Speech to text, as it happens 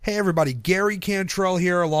Hey everybody, Gary Cantrell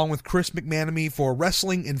here along with Chris McManamy for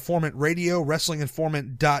Wrestling Informant Radio,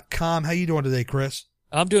 WrestlingInformant.com. How you doing today, Chris?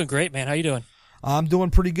 I'm doing great, man. How you doing? I'm doing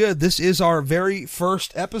pretty good. This is our very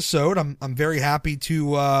first episode. I'm very happy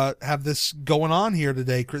to have this going on here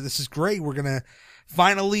today. This is great. We're going to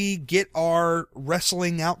finally get our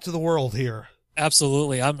wrestling out to the world here.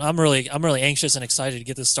 Absolutely. I'm really anxious and excited to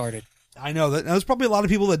get this started. I know that there's probably a lot of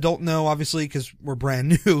people that don't know, obviously, because we're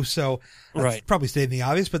brand new, so that's right. Probably stating the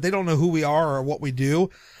obvious, but they don't know who we are or what we do.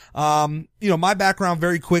 My background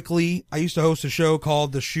very quickly, I used to host a show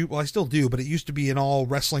called The Shoot. Well, I still do, but it used to be an all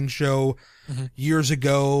wrestling show years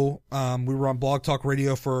ago. We were on Blog Talk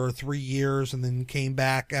Radio for 3 years and then came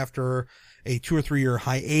back after a 2 or 3 year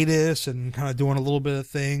hiatus and kind of doing a little bit of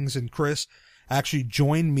things. And Chris actually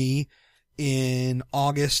joined me in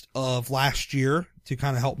August of last year to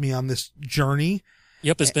kind of help me on this journey.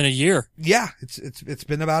 Yep, it's been a year. Yeah, it's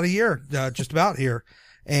been about a year, just about here.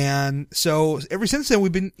 And so ever since then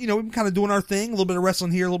we've been kind of doing our thing, a little bit of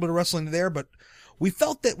wrestling here, a little bit of wrestling there, but we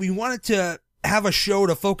felt that we wanted to have a show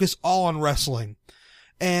to focus all on wrestling.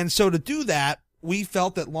 And so to do that, we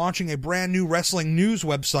felt that launching a brand new wrestling news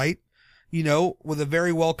website, with a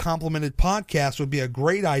very well complemented podcast would be a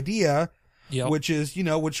great idea. Yep.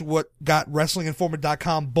 Which what got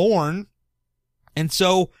WrestlingInformant.com born. And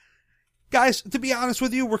so, guys, to be honest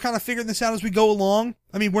with you, we're kind of figuring this out as we go along.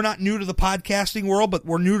 I mean, we're not new to the podcasting world, but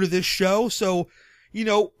we're new to this show. So,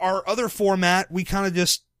 our other format, we kind of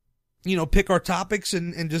just, pick our topics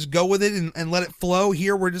and just go with it and let it flow.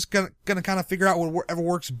 Here, we're just gonna kind of figure out whatever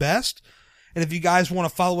works best. And if you guys want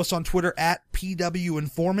to follow us on Twitter at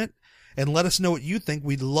PWInformant and let us know what you think,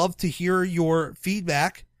 we'd love to hear your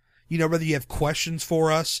feedback. Whether you have questions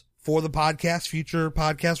for us for the podcast, future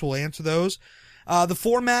podcasts, we'll answer those. The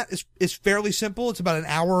format is fairly simple. It's about an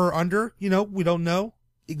hour or under. We don't know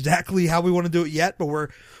exactly how we want to do it yet, but we're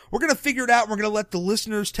going to figure it out. And we're going to let the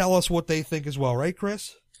listeners tell us what they think as well. Right,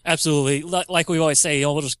 Chris? Absolutely. Like we always say,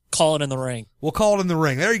 we'll just call it in the ring. We'll call it in the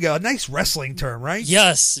ring. There you go. A nice wrestling term, right?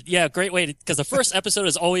 Yes. Yeah. Great way because the first episode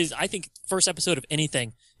is always, I think, first episode of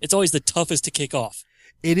anything, it's always the toughest to kick off.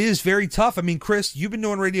 It is very tough. I mean, Chris, you've been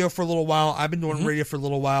doing radio for a little while. I've been doing radio for a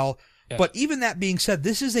little while. Yeah. But even that being said,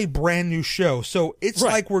 this is a brand new show. So it's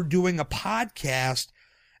like we're doing a podcast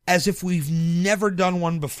as if we've never done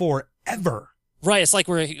one before, ever. Right. It's like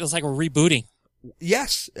we're rebooting.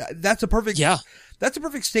 Yes. That's a perfect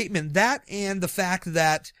statement. That and the fact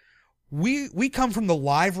that we come from the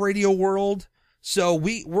live radio world. So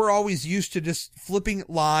we're always used to just flipping it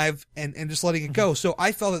live and just letting it go. So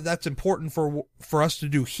I felt that that's important for us to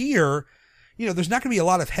do here. There's not going to be a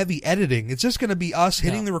lot of heavy editing. It's just going to be us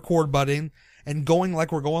hitting the record button and going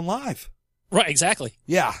like we're going live. Right, exactly.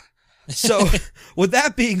 Yeah. So with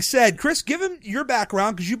that being said, Chris, give him your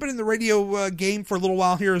background because you've been in the radio game for a little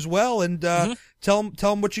while here as well, and tell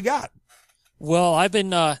him what you got. Well, I've been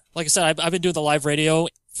like I said, I've been doing the live radio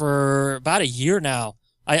for about a year now.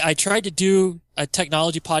 I tried to do a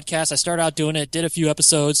technology podcast. I started out doing it, did a few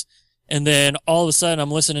episodes, and then all of a sudden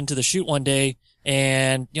I'm listening to The Shoot one day,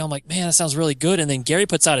 and I'm like, man, that sounds really good. And then Gary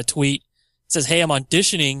puts out a tweet, says, hey, I'm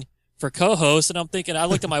auditioning for co-host, and I'm thinking, I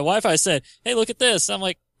looked at my wife, I said, hey, look at this. I'm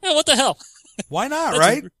like, hey, what the hell? Why not,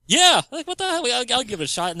 right? Yeah, like what the hell? I'll give it a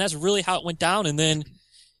shot, and that's really how it went down. And then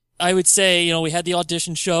I would say, we had the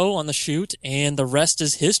audition show on The Shoot, and the rest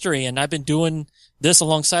is history. And I've been doing this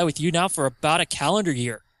alongside with you now for about a calendar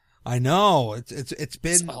year. I know. It's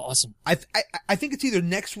been awesome. I think it's either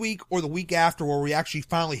next week or the week after where we actually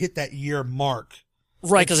finally hit that year mark.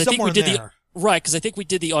 Right, because I think we did because I think we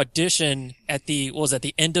did the audition at the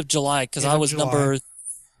end of July because I was number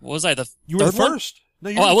what was I the You were the first.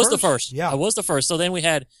 No, I was the first. Yeah. I was the first. So then we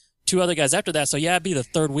had two other guys after that. So yeah, it'd be the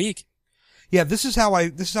third week. Yeah, this is how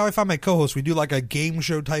I find my co-host. We do like a game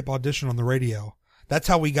show type audition on the radio. That's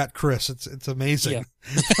how we got Chris. It's amazing.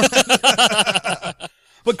 Yeah.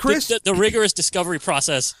 But Chris, the rigorous discovery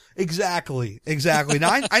process. Exactly.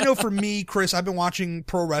 Now I know for me, Chris, I've been watching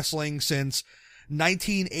pro wrestling since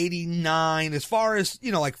 1989. As far as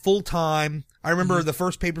like full time, I remember the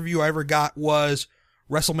first pay-per-view I ever got was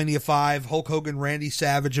WrestleMania 5, Hulk Hogan, Randy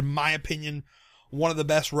Savage. In my opinion, one of the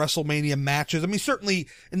best WrestleMania matches. I mean, certainly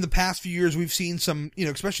in the past few years, we've seen some,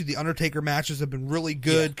 especially the Undertaker matches have been really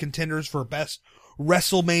good contenders for best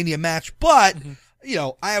WrestleMania match. But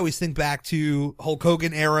I always think back to Hulk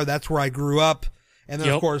Hogan era. That's where I grew up. And then,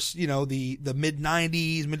 of course, the mid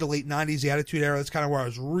 90s, mid to late 90s, the Attitude Era. That's kind of where I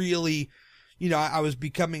was really, I was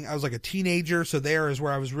like a teenager. So there is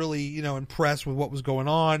where I was really, impressed with what was going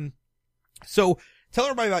on. So tell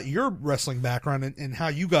everybody about your wrestling background and how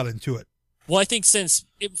you got into it. Well, I think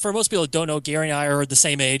for most people that don't know, Gary and I are the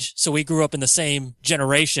same age, so we grew up in the same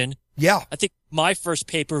generation. Yeah. I think my first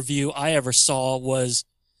pay-per-view I ever saw was,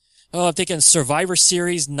 I'm thinking Survivor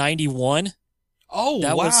Series 91. Oh,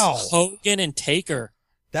 that wow. was Hogan and Taker.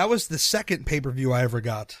 That was the second pay-per-view I ever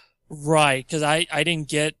got. Right, because I didn't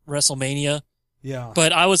get WrestleMania. Yeah.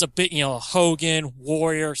 But I was a bit, Hogan,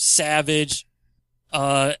 Warrior, Savage.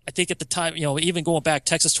 I think at the time, even going back,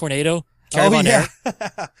 Texas Tornado. Oh, yeah.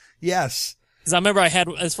 Yes. Because I remember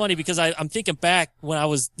it's funny because I'm thinking back when I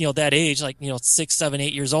was, that age, like, 6, 7,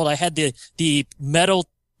 8 years old, I had the metal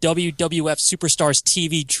WWF Superstars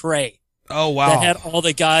TV tray. Oh, wow. That had all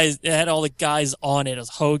the guys on it. It was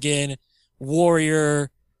Hogan,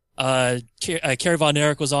 Warrior, Kerry Von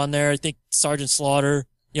Erich was on there. I think Sergeant Slaughter,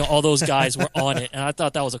 all those guys were on it. And I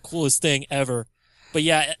thought that was the coolest thing ever. But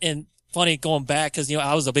yeah, and funny going back because,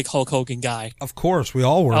 I was a big Hulk Hogan guy. Of course, we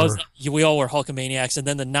all were. We all were Hulkamaniacs. And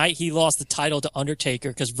then the night he lost the title to Undertaker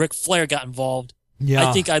because Ric Flair got involved, yeah.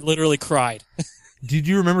 I think I literally cried. Did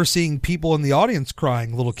you remember seeing people in the audience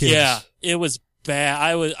crying, little kids? Yeah, it was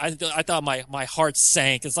bad. I thought my heart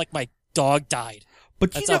sank. It's like my dog died.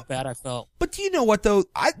 But that's how bad I felt. But do you know what though?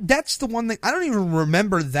 That's the one thing I don't even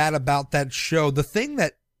remember that about that show. The thing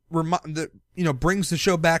that brings the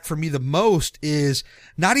show back for me the most is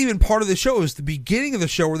not even part of the show. It was the beginning of the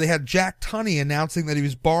show where they had Jack Tunney announcing that he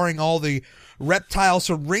was barring all the reptiles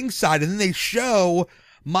from ringside, and then they show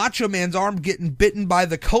Macho Man's arm getting bitten by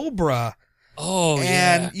the cobra. Oh,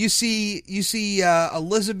 and yeah. you see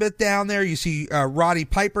Elizabeth down there, you see Roddy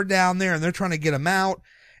Piper down there, and they're trying to get him out.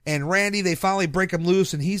 And Randy, they finally break him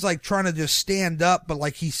loose, and he's like trying to just stand up, but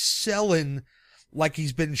like he's selling like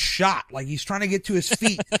he's been shot, like he's trying to get to his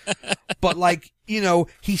feet. But like,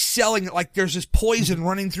 he's selling it like there's this poison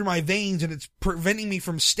running through my veins and it's preventing me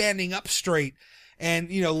from standing up straight. And,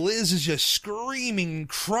 Liz is just screaming and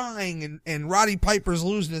crying and Roddy Piper's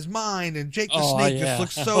losing his mind and Jake the Snake just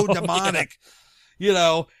looks so demonic,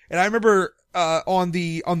 And I remember, on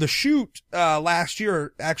the shoot, last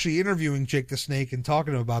year, actually interviewing Jake the Snake and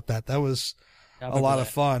talking to him about that. That was a lot of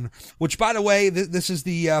fun. Which, by the way, this is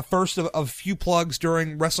the first of a few plugs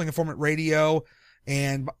during Wrestling Informant Radio,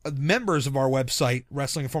 and members of our website,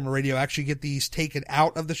 Wrestling Informant Radio, actually get these taken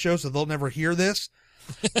out of the show, so they'll never hear this.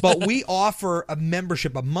 But we offer a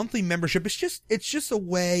membership, a monthly membership. It's just a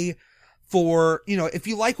way for, if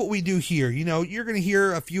you like what we do here, you're going to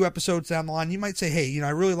hear a few episodes down the line. You might say, hey, I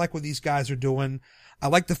really like what these guys are doing. I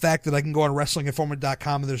like the fact that I can go on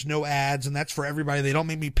WrestlingInformant.com and there's no ads, and that's for everybody. They don't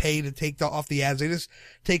make me pay to take off the ads. They just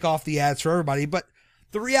take off the ads for everybody. But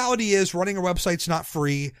the reality is running a website's not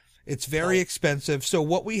free. It's very expensive. So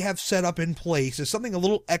what we have set up in place is something a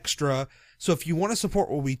little extra. So if you want to support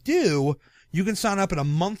what we do, you can sign up in a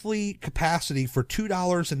monthly capacity for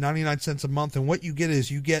 $2.99 a month. And what you get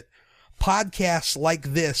is you get podcasts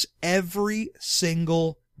like this every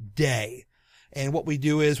single day. And what we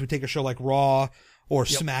do is we take a show like Raw or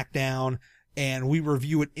SmackDown and we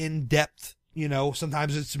review it in depth.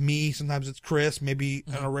 Sometimes it's me, sometimes it's Chris, maybe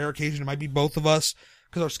on a rare occasion it might be both of us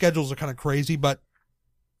because our schedules are kind of crazy. But,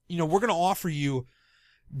 we're going to offer you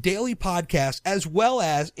daily podcasts as well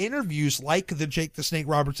as interviews like the Jake the Snake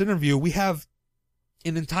Roberts interview. We have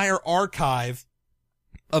an entire archive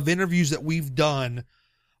of interviews that we've done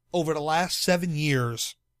over the last 7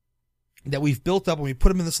 years that we've built up, and we put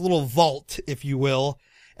them in this little vault, if you will.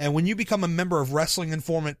 And when you become a member of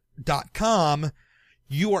WrestlingInformant.com,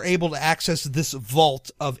 you are able to access this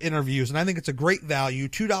vault of interviews. And I think it's a great value,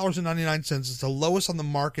 $2.99. It's the lowest on the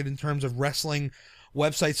market in terms of wrestling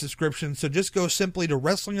website subscription. So just go simply to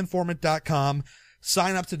WrestlingInformant.com,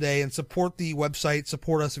 sign up today, and support the website.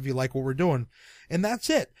 Support us if you like what we're doing. And that's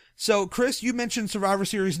it. So, Chris, you mentioned Survivor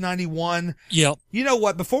Series 91. Yep. You know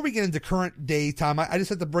what? Before we get into current day time, I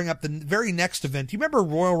just have to bring up the very next event. Do you remember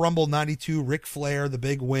Royal Rumble 92, Ric Flair, the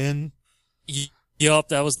big win? Yep,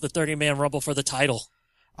 that was the 30-man Rumble for the title.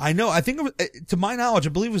 I know. I think, it was, to my knowledge, I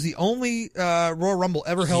believe it was the only Royal Rumble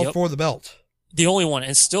ever held for the belt. The only one,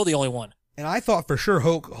 and still the only one. And I thought for sure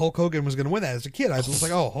Hulk Hogan was going to win that as a kid. I was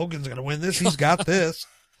like, oh, Hogan's going to win this. He's got this.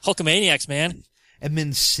 Hulkamaniacs, man. And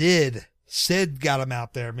then Sid got him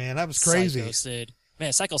out there, man. That was crazy. Psycho Sid.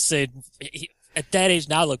 Man, Psycho Sid, at that age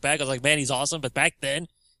now I look back, I was like, man, he's awesome. But back then,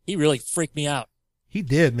 he really freaked me out. He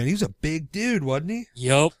did, man. He was a big dude, wasn't he?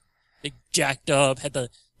 Yup. Big jacked up, had the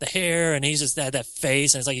hair, and he just had that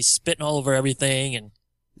face, and it's like he's spitting all over everything, and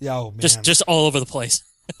man. Just all over the place.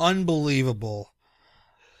 Unbelievable.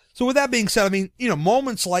 So with that being said, I mean,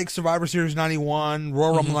 moments like Survivor Series 91,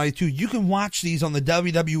 Royal Rumble 92, you can watch these on the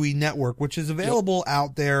WWE Network, which is available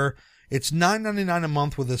out there. It's $9.99 a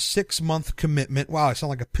month with a 6-month commitment. Wow, I sound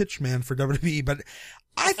like a pitch man for WWE, but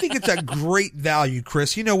I think it's a great value,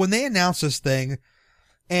 Chris. You know, when they announced this thing,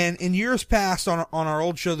 and in years past on our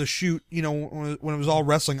old show, The Shoot, you know, when it was all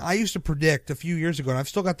wrestling, I used to predict a few years ago, and I've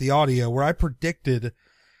still got the audio, where I predicted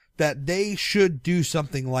that they should do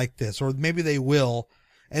something like this, or maybe they will.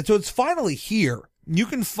 And so it's finally here. You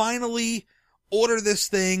can finally order this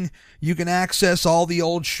thing. You can access all the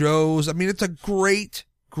old shows. I mean, it's a great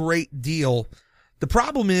deal. The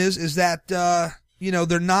problem is that, you know,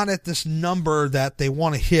 they're not at this number that they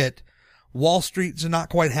want to hit. Wall Street's not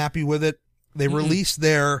quite happy with it. They released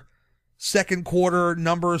their second quarter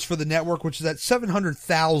numbers for the network, which is at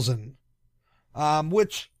 700,000,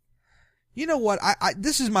 which, you know what?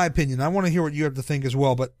 This is my opinion. I want to hear what you have to think as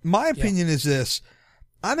well, but my opinion is this.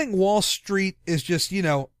 I think Wall Street is just, you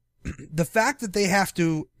know, the fact that they have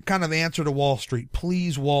to kind of answer to Wall Street,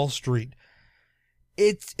 please Wall Street.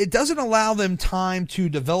 It doesn't allow them time to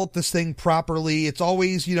develop this thing properly. It's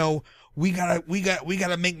always, you know, we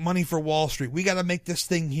gotta make money for Wall Street. We gotta make this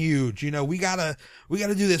thing huge. You know, we gotta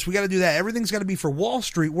do this. We gotta do that. Everything's gotta be for Wall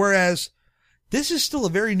Street. Whereas this is still a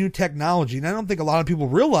very new technology. And I don't think a lot of people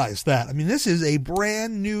realize that. I mean, this is a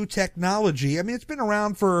brand new technology. I mean, it's been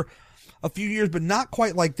around for a few years, but not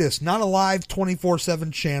quite like this. Not a live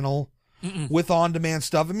 24/7 channel. With on-demand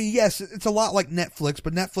stuff. I mean, yes, it's a lot like Netflix,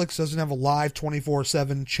 but Netflix doesn't have a live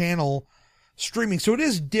 24/7 channel streaming, so it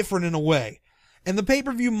is different in a way. And the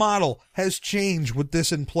pay-per-view model has changed with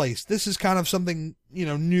this in place. This is kind of something, you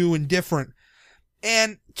know, new and different.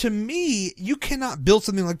 And to me, you cannot build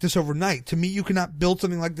something like this overnight. To me, you cannot build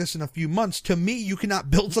something like this in a few months. To me, you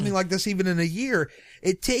cannot build something like this even in a year.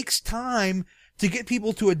 It takes time to get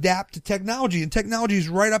people to adapt to technology, and technology is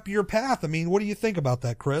right up your path. I mean, what do you think about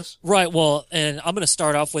that, Chris? Right. Well, and I'm going to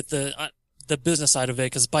start off with the business side of it,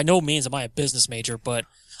 because by no means am I a business major, but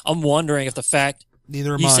I'm wondering if the fact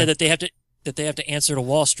Neither am you I. said that they have to answer to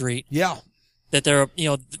Wall Street. Yeah. That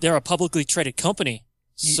they're a publicly traded company.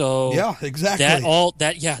 So yeah, exactly.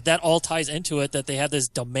 That all ties into it, that they have this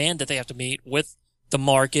demand that they have to meet with the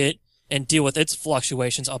market and deal with its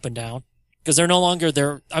fluctuations up and down. Because they're no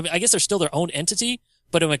longer I guess they're still their own entity,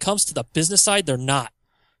 but when it comes to the business side, they're not.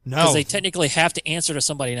 No. Because they technically have to answer to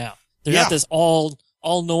somebody now. They're not this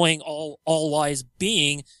all-knowing, all-wise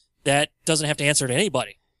being that doesn't have to answer to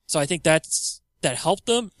anybody. So I think that helped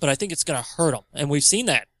them, but I think it's going to hurt them. And we've seen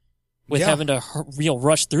that with having to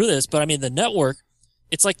rush through this. But I mean, the network,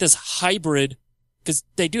 it's like this hybrid, because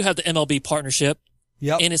they do have the MLB partnership.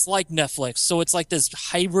 Yep. And it's like Netflix. So it's like this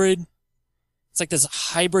hybrid. It's like this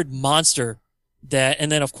hybrid monster and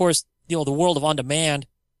then of course, you know, the world of on demand,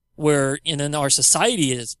 and then our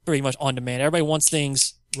society is pretty much on demand. Everybody wants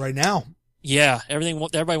things right now. Yeah.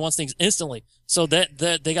 Everybody wants things instantly. So that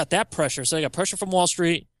they got that pressure. So they got pressure from Wall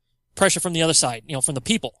Street, pressure from the other side, you know, from the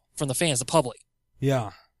people, from the fans, the public.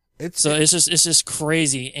 Yeah. It's just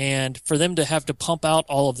crazy. And for them to have to pump out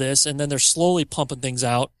all of this, and then they're slowly pumping things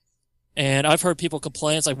out. And I've heard people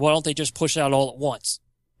complain. It's like, why don't they just push it out all at once?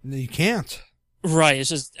 No, you can't. Right. It's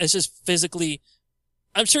just physically,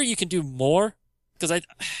 I'm sure you can do more, because I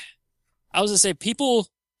was going to say people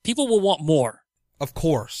will want more. Of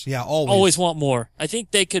course. Yeah. Always want more. I think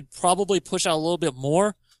they could probably push out a little bit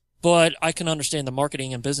more, but I can understand the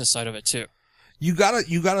marketing and business side of it too. You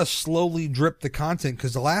gotta slowly drip the content,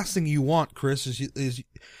 because the last thing you want, Chris, is,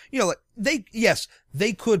 you know, like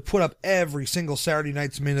they could put up every single Saturday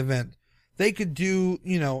night's main event. They could do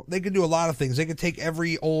a lot of things. They could take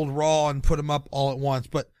every old Raw and put them up all at once.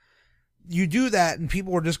 But you do that, and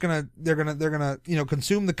people are just they're gonna, you know,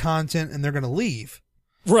 consume the content, and they're gonna leave.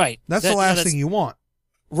 Right. That's the last thing you want.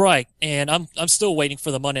 Right. And I'm still waiting for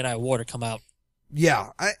the Monday Night War to come out. Yeah.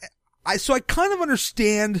 So I kind of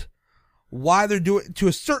understand why they're doing, to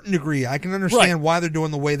a certain degree. I can understand why they're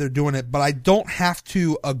doing the way they're doing it, but I don't have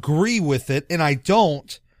to agree with it, and I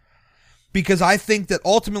don't. Because I think that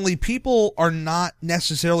ultimately people are not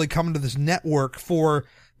necessarily coming to this network for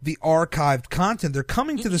the archived content. They're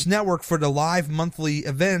coming to this network for the live monthly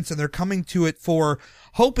events, and they're coming to it for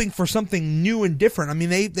hoping for something new and different. I mean,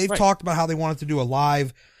 they've talked about how they wanted to do a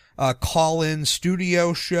live call-in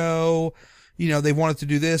studio show. You know, they wanted to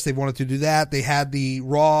do this, they wanted to do that. They had the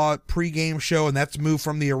Raw pregame show, and that's moved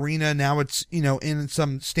from the arena. Now it's, you know, in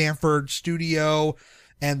some Stanford studio,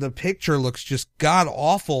 and the picture looks just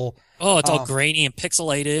god-awful. Oh, it's all grainy and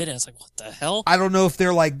pixelated, and it's like, what the hell? I don't know if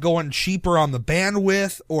they're like going cheaper on the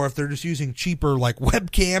bandwidth, or if they're just using cheaper like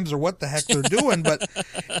webcams, or what the heck they're doing, but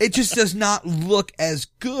it just does not look as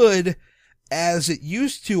good as it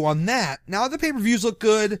used to on that. Now the pay-per-views look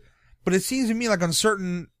good, but it seems to me like on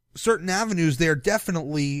certain certain avenues, they're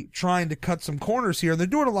definitely trying to cut some corners here. They're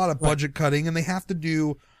doing a lot of budget cutting, and they have to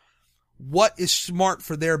do what is smart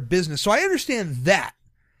for their business. So I understand that.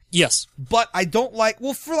 Yes. But I don't like,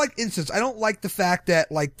 well, for like instance, I don't like the fact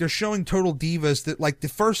that like they're showing Total Divas, that like the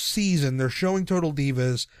first season they're showing Total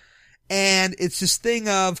Divas, and it's this thing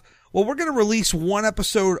of, well, we're going to release one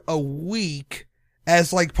episode a week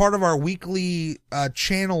as like part of our weekly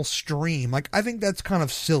channel stream. Like, I think that's kind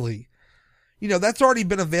of silly. You know, that's already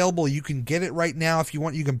been available. You can get it right now if you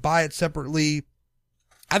want. You can buy it separately.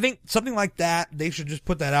 I think something like that, they should just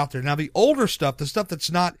put that out there. Now, the older stuff, the stuff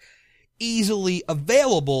that's not easily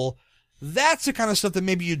available, that's the kind of stuff that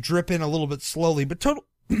maybe you drip in a little bit slowly. But Total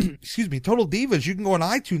Divas, you can go on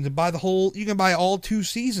iTunes and buy you can buy all 2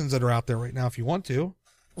 seasons that are out there right now if you want to.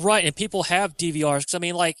 Right, and people have DVRs. Because, I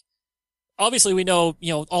mean, like, obviously we know,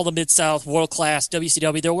 all the Mid-South, World Class,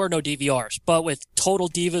 WCW, there were no DVRs. But with Total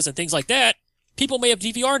Divas and things like that, people may have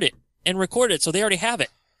DVR'd it and recorded it, so they already have it.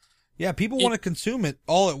 Yeah, people want to consume it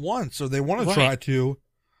all at once, or they want to try to.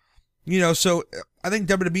 So I think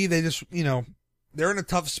WWE, they just, they're in a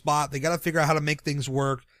tough spot. They got to figure out how to make things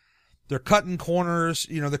work. They're cutting corners,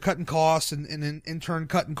 they're cutting costs and in turn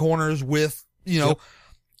cutting corners with,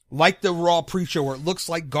 like the Raw pre-show where it looks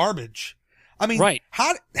like garbage. I mean,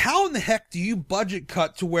 how in the heck do you budget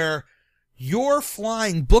cut to where you're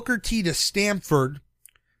flying Booker T to Stamford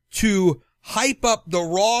to hype up the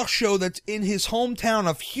Raw show that's in his hometown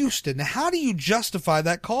of Houston? Now, how do you justify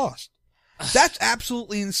that cost? That's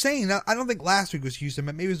absolutely insane. Now, I don't think last week was Houston,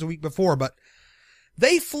 but maybe it was the week before, but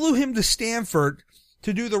they flew him to Stamford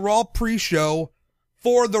to do the Raw pre-show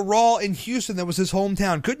for the Raw in Houston that was his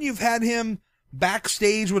hometown. Couldn't you have had him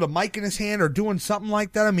backstage with a mic in his hand or doing something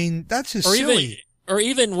like that? I mean, that's just silly. Or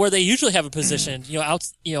even where they usually have a position, out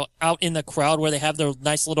in the crowd where they have their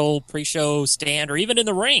nice little pre-show stand, or even in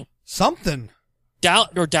the ring. Something. Down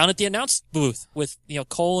at the announce booth with,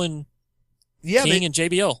 Cole and King and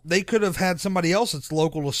JBL. They could have had somebody else that's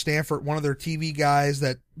local to Stanford, one of their TV guys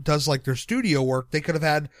that does like their studio work. They could have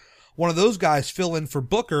had one of those guys fill in for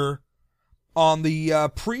Booker on the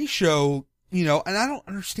pre-show, and I don't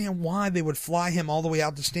understand why they would fly him all the way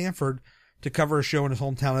out to Stanford to cover a show in his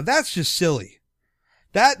hometown. And that's just silly.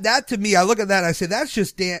 That to me, I look at that and I say, that's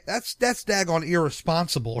daggone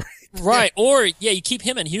irresponsible. Right. Or, you keep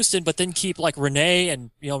him in Houston, but then keep like Renee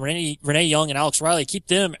and, Renee Young and Alex Riley, keep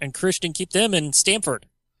them, and Christian, keep them in Stanford.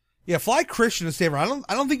 Yeah, fly Christian to Stanford.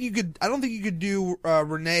 I don't think you could do,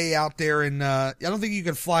 Renee out there, and, I don't think you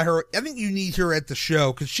could fly her. I think you need her at the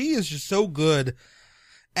show because she is just so good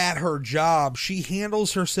at her job. She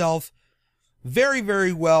handles herself very,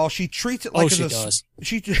 very well. She treats it like she does.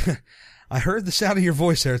 I heard the sound of your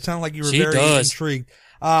voice there. It sounded like you were very intrigued.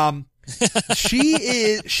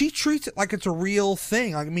 She treats it like it's a real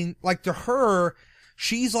thing. I mean, like to her,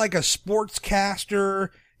 she's like a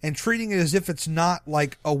sportscaster and treating it as if it's not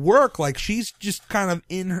like a work. Like she's just kind of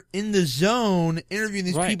in the zone, interviewing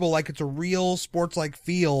these people like it's a real sports-like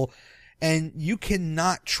feel. And you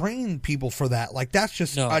cannot train people for that. Like that's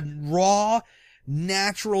just a raw,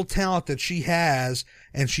 natural talent that she has,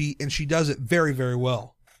 and she does it very, very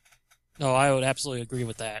well. No, I would absolutely agree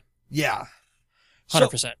with that. Yeah.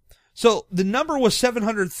 100%. So the number was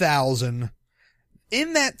 700,000.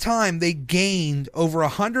 In that time, they gained over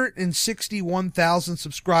 161,000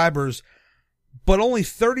 subscribers, but only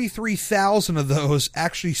 33,000 of those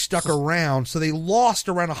actually stuck around. So they lost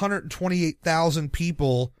around 128,000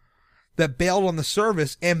 people that bailed on the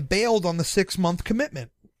service and bailed on the 6-month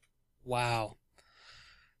commitment. Wow.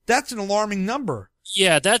 That's an alarming number.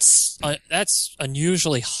 Yeah, that's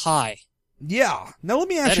unusually high. Yeah. Now let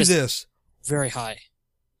me ask you this. Very high.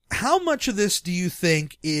 How much of this do you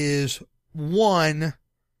think is, one,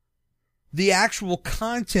 the actual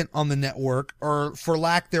content on the network, or for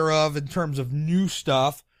lack thereof in terms of new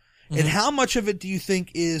stuff, and how much of it do you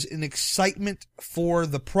think is an excitement for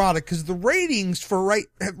the product? Because the ratings for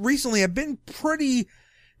recently have been pretty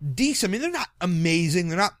decent. I mean, they're not amazing.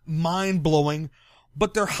 They're not mind-blowing,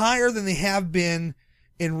 but they're higher than they have been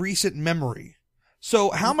in recent memory.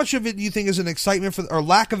 So how much of it do you think is an excitement for, or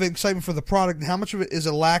lack of excitement for the product, and how much of it is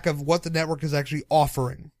a lack of what the network is actually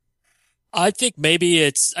offering? I think maybe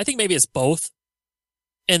it's both.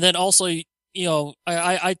 And then also,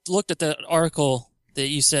 I looked at the article that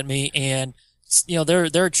you sent me, and, they're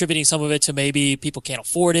attributing some of it to maybe people can't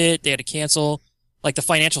afford it. They had to cancel, like the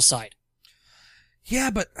financial side.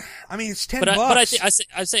 Yeah, but I mean, it's $10. But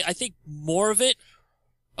I think more of it.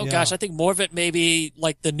 Oh gosh, I think more of it maybe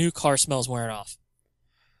like the new car smells wearing off.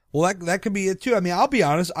 Well, that could be it too. I mean, I'll be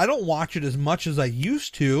honest, I don't watch it as much as I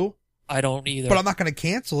used to. I don't either. But I'm not going to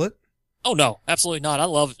cancel it. Oh no, absolutely not. I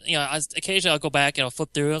love, occasionally I'll go back and I'll flip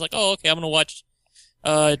through. I was like, oh, okay, I'm going to watch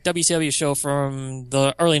a WCW show from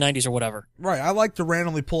the early 90s or whatever. Right. I like to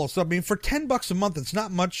randomly pull stuff. I mean, for $10 a month, it's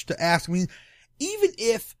not much to ask. I mean, even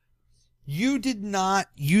if you did not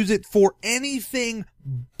use it for anything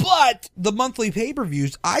but the monthly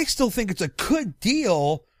pay-per-views, I still think it's a good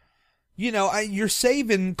deal. You know, you're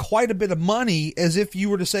saving quite a bit of money as if you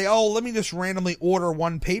were to say, oh, let me just randomly order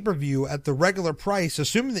one pay-per-view at the regular price,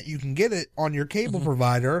 assuming that you can get it on your cable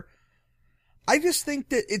provider. I just think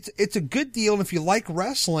that it's a good deal, and if you like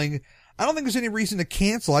wrestling, I don't think there's any reason to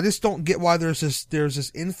cancel. I just don't get why there's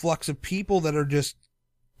this influx of people that are just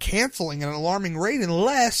canceling at an alarming rate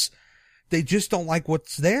unless they just don't like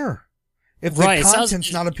what's there. If the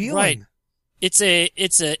content's not appealing. Right. It's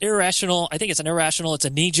an irrational, it's a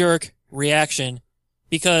knee-jerk reaction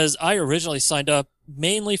because I originally signed up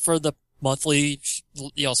mainly for the monthly,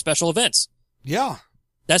 special events. Yeah.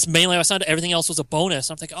 That's mainly how I signed up. Everything else was a bonus.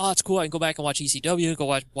 I'm thinking, oh, it's cool. I can go back and watch ECW, go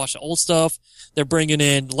watch the old stuff. They're bringing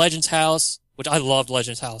in Legends House, which I loved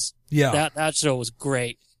Legends House. Yeah. That show was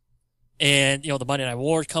great. And, the Monday Night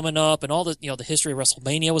War coming up and all the, the history of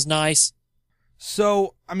WrestleMania was nice.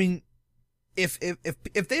 So, I mean, if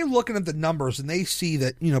they're looking at the numbers and they see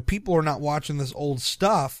that, people are not watching this old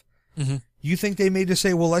stuff, you think they may just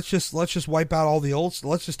say, well, let's just wipe out all the old,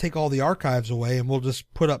 let's just take all the archives away and we'll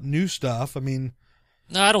just put up new stuff. I mean,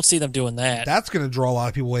 no, I don't see them doing that. That's going to draw a lot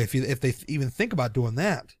of people away if they even think about doing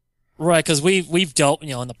that. Right, because we've dealt,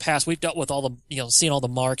 in the past, we've dealt with all the, seeing all the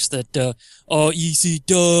marks that, EC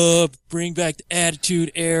bring back the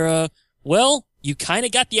Attitude Era. Well, you kind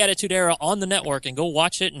of got the Attitude Era on the network and go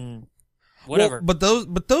watch it and whatever. Well,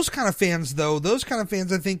 but those kind of fans,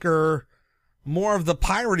 I think are more of the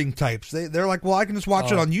pirating types. They're like, well, I can just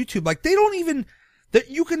watch it on YouTube. Like, they don't even, that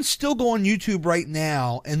you can still go on YouTube right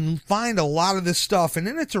now and find a lot of this stuff. And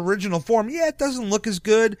in its original form, yeah, it doesn't look as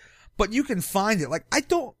good, but you can find it. Like,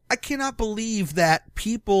 I cannot believe that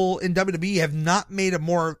people in WWE have not made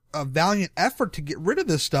a valiant effort to get rid of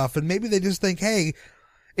this stuff. And maybe they just think, hey,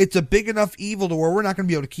 it's a big enough evil to where we're not going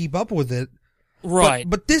to be able to keep up with it. Right.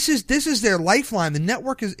 But this is their lifeline. The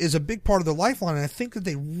network is a big part of their lifeline. And I think that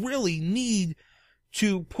they really need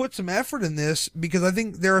to put some effort in this because I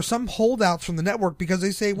think there are some holdouts from the network because they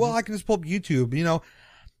say, well, I can just pull up YouTube.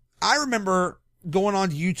 I remember going on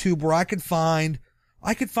to YouTube where I could find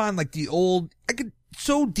like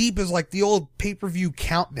so deep as like the old pay-per-view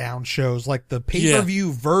countdown shows, like the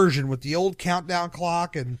pay-per-view version with the old countdown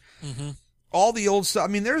clock and all the old stuff.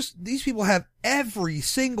 I mean, these people have every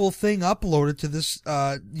single thing uploaded to this,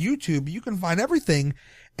 YouTube. You can find everything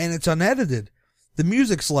and it's unedited. The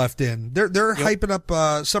music's left in. They're hyping up,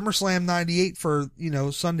 SummerSlam 98 for,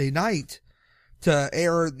 Sunday night to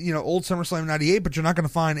air, old SummerSlam 98, but you're not going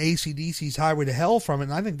to find AC/DC's Highway to Hell from it.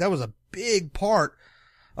 And I think that was a big part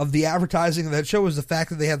of the advertising of that show was the fact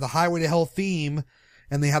that they had the Highway to Hell theme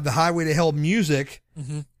and they have the Highway to Hell music.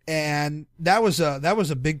 And that was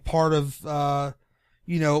a big part of,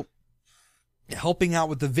 helping out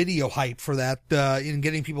with the video hype for that, in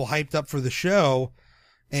getting people hyped up for the show.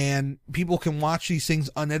 And people can watch these things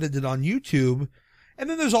unedited on YouTube. And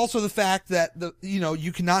then there's also the fact that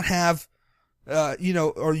you cannot have, or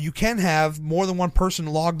you can have more than one person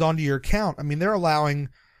logged onto your account. I mean, they're allowing,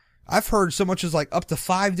 I've heard so much as like up to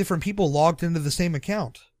 5 different people logged into the same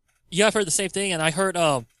account. Yeah, I've heard the same thing. And I've heard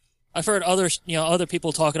others, other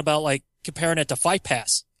people talking about like comparing it to Fight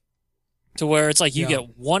Pass to where it's like you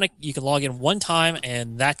get one, you can log in one time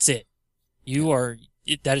and that's it.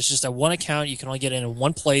 That is just a one account. You can only get in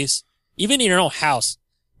one place, even in your own house.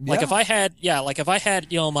 Yeah. Like if I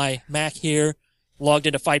had, my Mac here logged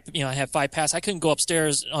into Fight, I have Fight Pass. I couldn't go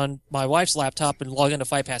upstairs on my wife's laptop and log into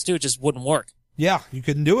Fight Pass too. It just wouldn't work. Yeah, you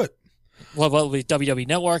couldn't do it. Well, with WWE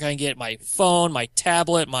Network, I can get my phone, my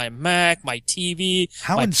tablet, my Mac, my TV,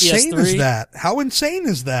 my PS3. How insane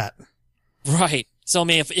is that? Right. So, I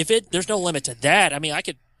mean, if there's no limit to that, I mean,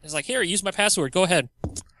 it's like, here, use my password. Go ahead.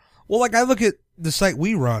 Well, like I look at the site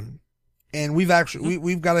we run and we've actually,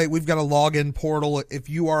 we've got a login portal. If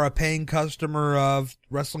you are a paying customer of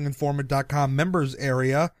WrestlingInformant.com members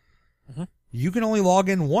area, you can only log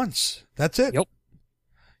in once. That's it. Yep.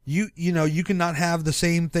 You cannot have the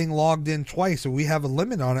same thing logged in twice, so we have a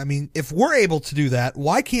limit on it. I mean, if we're able to do that,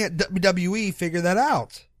 why can't WWE figure that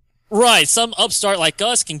out? Right. Some upstart like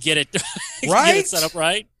us can get it, right? Get it set up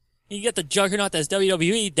right. You get the juggernaut that's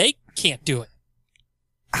WWE, they can't do it.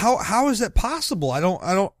 How is that possible? I don't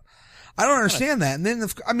understand that. And then, there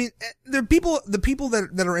are the people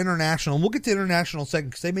that are international, and we'll get to international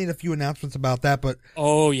second because they made a few announcements about that, but.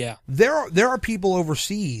 Oh, yeah. There are people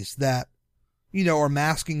overseas that or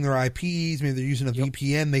masking their IPs. Maybe they're using a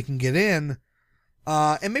VPN. They can get in.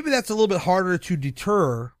 And maybe that's a little bit harder to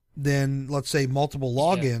deter than, let's say, multiple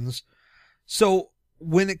logins. Yeah. So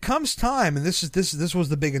when it comes time, and this was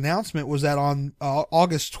the big announcement, was that on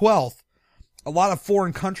August 12th, a lot of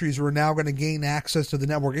foreign countries were now going to gain access to the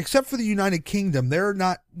network, except for the United Kingdom. They're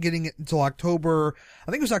not getting it until October.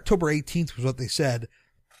 I think it was October 18th was what they said.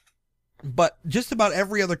 But just about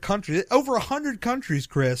every other country, over 100 countries,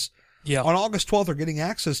 Chris, on August 12th are getting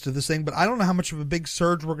access to this thing. But I don't know how much of a big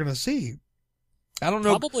surge we're going to see. I don't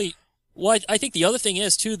know. Probably. Well, I think the other thing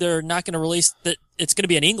is, too, they're not going to release that. It's going to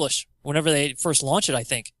be in English whenever they first launch it, I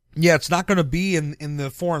think. Yeah, it's not going to be in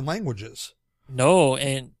the foreign languages. No,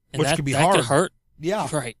 and which that could be that hard. Could hurt. Yeah.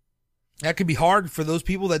 Right. That could be hard for those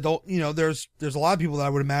people that don't, there's a lot of people that I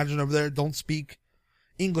would imagine over there don't speak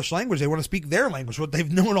English language. They want to speak their language, what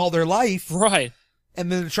they've known all their life. Right.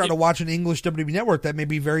 And then try to watch an English WWE network. That may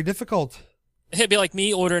be very difficult. It'd be like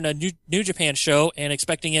me ordering a New Japan show and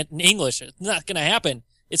expecting it in English. It's not going to happen.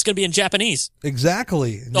 It's going to be in Japanese.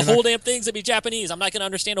 Exactly. The whole damn thing's going to be Japanese. I'm not going to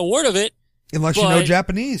understand a word of it. Unless you know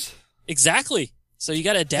Japanese. Exactly. So you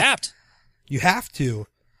got to adapt. You have to.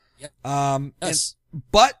 Yes.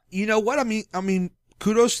 But you know what? I mean,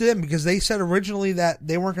 kudos to them, because they said originally that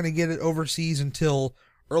they weren't going to get it overseas until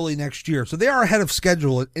early next year. So they are ahead of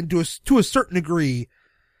schedule, and to a certain degree,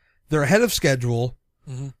 they're ahead of schedule.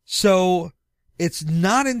 Mm-hmm. So it's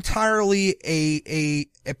not entirely a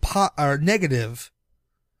negative.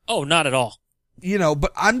 Oh, not at all.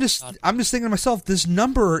 But I'm just thinking to myself, this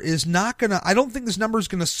number is not gonna. I don't think this number is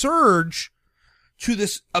gonna surge to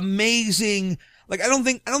this amazing. Like, I don't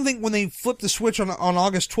think when they flip the switch on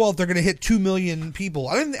August 12th, they're going to hit 2 million people.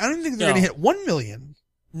 I don't think they're going to hit 1 million.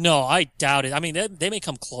 No, I doubt it. I mean, they may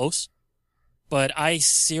come close, but I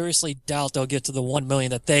seriously doubt they'll get to the 1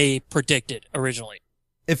 million that they predicted originally.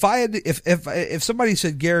 If somebody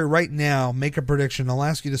said, Gary, right now, make a prediction, I'll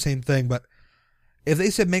ask you the same thing, but if they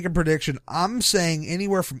said make a prediction, I'm saying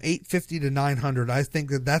anywhere from 850 to 900. I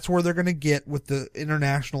think that's where they're going to get with the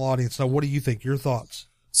international audience. Now, what do you think? Your thoughts?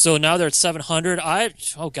 So now they're at 700. I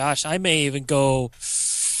may even go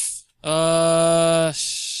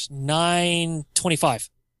 925.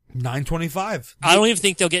 925. I don't even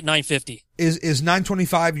think they'll get 950. Is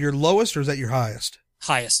 925 your lowest, or is that your highest?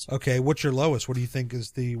 Highest. Okay, what's your lowest? What do you think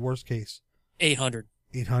is the worst case? 800.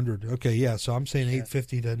 800. Okay, yeah. So I'm saying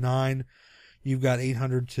 850 to 9. You've got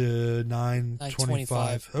 800 to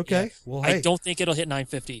 925. Okay. Yeah. Well, hey. I don't think it'll hit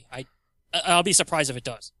 950. I'll be surprised if it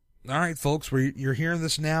does. All right, folks, you're hearing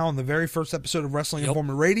this now on the very first episode of Wrestling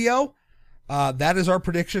Informant Radio. That is our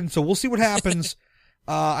prediction, so we'll see what happens.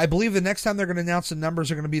 I believe the next time they're going to announce the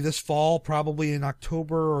numbers are going to be this fall, probably in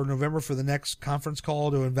October or November for the next conference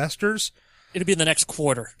call to investors. It'll be in the next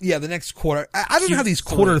quarter. Yeah, the next quarter. I don't know how these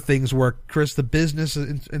quarter things work, Chris, the business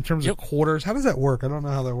in terms of quarters. How does that work? I don't know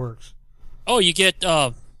how that works. Oh, you get,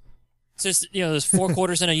 since, there's 4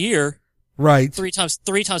 quarters in a year. Right. 3 times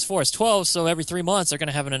 4 is 12, so every 3 months they're going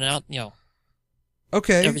to have an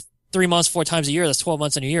Okay. Every 3 months, 4 times a year, that's 12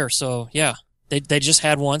 months in a year. So, yeah, they just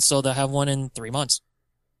had one, so they'll have one in 3 months.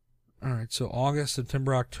 All right, so August,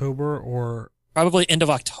 September, October, or... Probably end of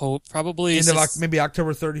October, maybe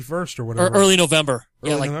October 31st or whatever. Or early November.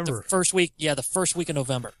 November. The first week of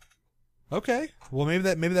November. Okay. Well,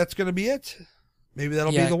 maybe that's going to be it. Maybe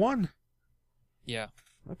that'll be the one. Yeah.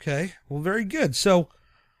 Okay. Well, very good. So...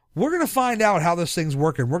 we're going to find out how this thing's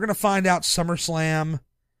working. We're going to find out SummerSlam,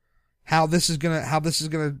 how this is going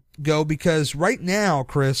to go, because right now,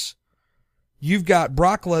 Chris, you've got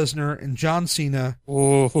Brock Lesnar and John Cena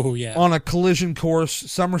on a collision course,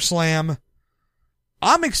 SummerSlam.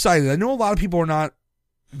 I'm excited. I know a lot of people are not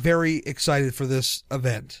very excited for this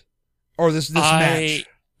event or this match.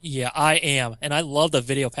 Yeah, I am. And I love the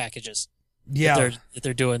video packages that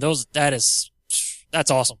they're doing. That's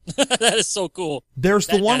awesome. That is so cool. There's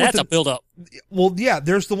the one that's a build up. Well, yeah,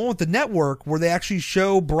 there's the one with the network where they actually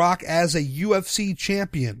show Brock as a UFC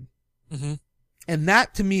champion. Mm-hmm. And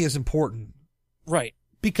that to me is important. Right.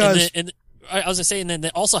 Because and I was going to say, and then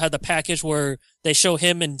they also have the package where they show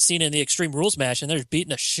him and Cena in the Extreme Rules match and they're beating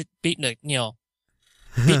the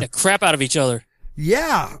crap out of each other.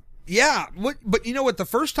 Yeah. Yeah. But you know what? The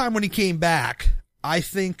first time when he came back, I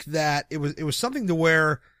think that it was something to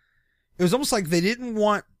where it was almost like they didn't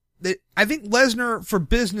want that. I think Lesnar, for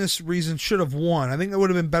business reasons, should have won. I think that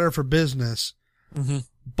would have been better for business. Mm-hmm.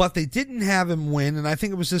 But they didn't have him win, and I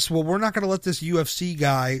think it was this, we're not going to let this UFC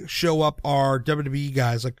guy show up our WWE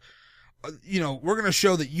guys. Like, we're going to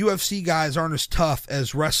show that UFC guys aren't as tough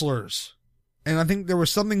as wrestlers. And I think there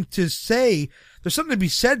was something to say, there's something to be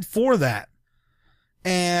said for that.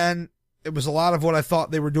 And it was a lot of what I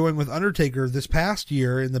thought they were doing with Undertaker this past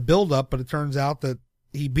year in the build-up, but it turns out that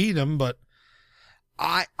he beat him. But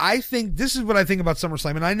I think this is what I think about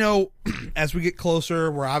SummerSlam. And I know as we get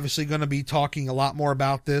closer, we're obviously going to be talking a lot more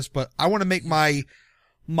about this, but I want to make my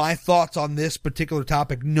thoughts on this particular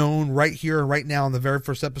topic known right here and right now in the very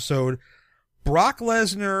first episode. Brock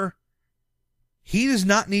Lesnar, he does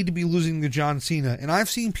not need to be losing to John Cena. And I've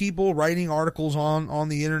seen people writing articles on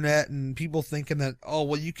the internet and people thinking that, oh,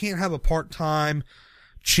 well, you can't have a part-time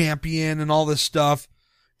champion and all this stuff.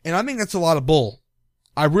 And I think that's a lot of bull.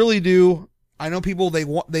 I really do. I know people,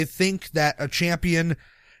 they think that a champion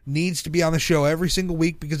needs to be on the show every single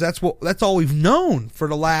week because that's all we've known for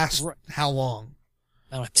the last, how long?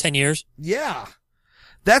 I don't know, 10 years? Yeah.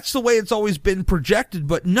 That's the way it's always been projected,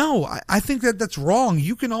 but no, I think that's wrong.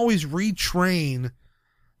 You can always retrain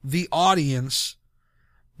the audience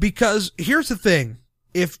because here's the thing.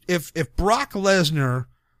 If Brock Lesnar,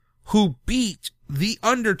 who beat The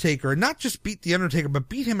Undertaker, and not just beat The Undertaker, but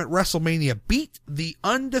beat him at WrestleMania, beat the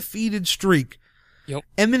undefeated streak, yep.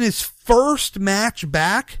 And then his first match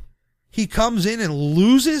back, he comes in and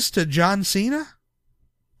loses to John Cena?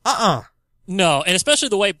 No, and especially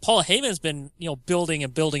the way Paul Heyman's been, building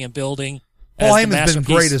and building and building. Paul Heyman's been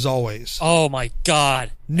great as always. Oh my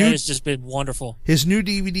God. That has just been wonderful. His new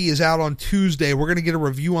DVD is out on Tuesday. We're going to get a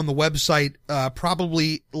review on the website,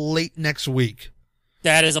 probably late next week.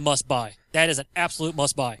 That is a must buy. That is an absolute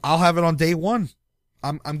must buy. I'll have it on day one.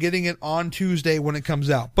 I'm getting it on Tuesday when it comes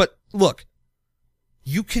out. But look,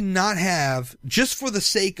 you cannot have, just for the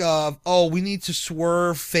sake of, oh, we need to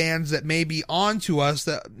swerve fans that may be onto us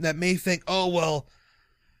that may think, oh, well,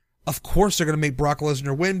 of course they're going to make Brock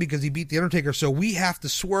Lesnar win because he beat The Undertaker, so we have to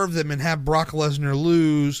swerve them and have Brock Lesnar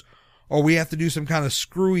lose, or we have to do some kind of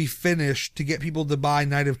screwy finish to get people to buy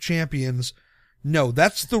Night of Champions. No,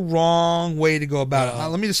 that's the wrong way to go about it.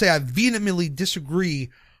 Let me just say I vehemently disagree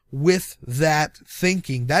with that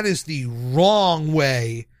thinking. That is the wrong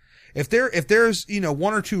way. If there's,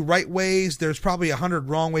 one or two right ways, there's probably 100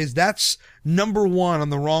 wrong ways. That's number one on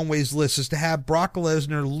the wrong ways list, is to have Brock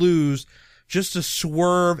Lesnar lose just to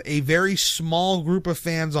swerve a very small group of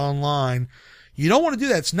fans online. You don't want to do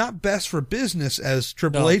that. It's not best for business, as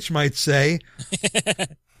Triple H might say,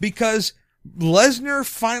 because Lesnar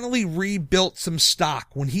finally rebuilt some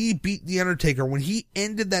stock when he beat The Undertaker. When he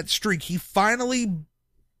ended that streak, he finally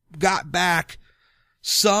got back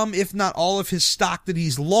some, if not all, of his stock that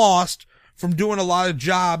he's lost from doing a lot of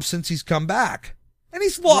jobs since he's come back. And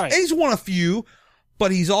he's won a few,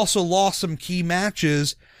 but he's also lost some key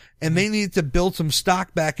matches, and they need to build some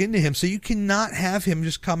stock back into him. So you cannot have him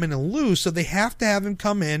just come in and lose. So they have to have him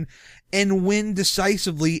come in and win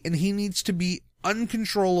decisively, and he needs to be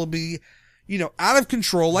uncontrollably, out of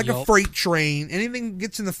control, like a freight train. Anything that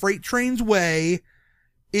gets in the freight train's way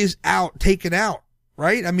is taken out,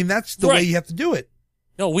 right? I mean, that's the way you have to do it.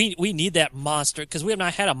 No, we need that monster, because we have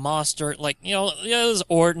not had a monster like, it was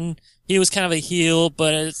Orton. He was kind of a heel,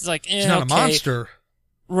 but it's like, he's not a monster.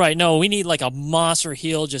 Right. No, we need like a monster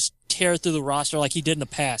heel, just tear through the roster like he did in the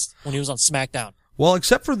past when he was on SmackDown. Well,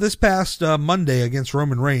 except for this past Monday against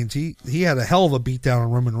Roman Reigns, he had a hell of a beatdown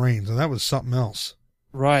on Roman Reigns, and that was something else.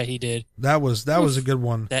 Right, he did. That was a good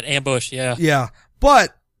one. That ambush, yeah. Yeah,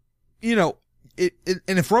 but and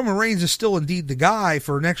if Roman Reigns is still indeed the guy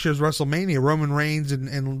for next year's WrestleMania, Roman Reigns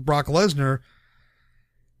and Brock Lesnar,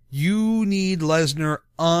 you need Lesnar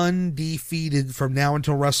undefeated from now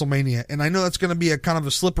until WrestleMania. And I know that's going to be a kind of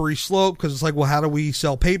a slippery slope, because it's like, well, how do we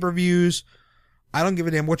sell pay-per-views? I don't give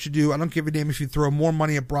a damn what you do. I don't give a damn if you throw more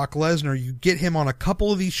money at Brock Lesnar. You get him on a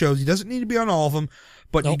couple of these shows. He doesn't need to be on all of them,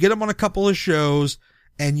 but you get him on a couple of shows,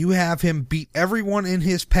 and you have him beat everyone in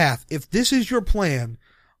his path. If this is your plan,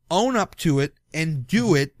 own up to it and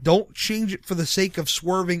do it. Don't change it for the sake of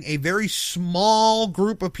swerving a very small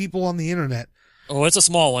group of people on the internet. Oh, it's a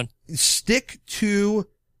small one. Stick to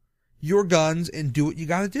your guns and do what you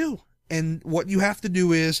got to do. And what you have to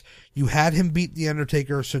do is, you had him beat The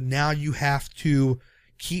Undertaker, so now you have to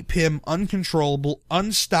keep him uncontrollable,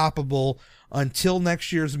 unstoppable until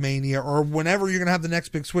next year's Mania, or whenever you're going to have the next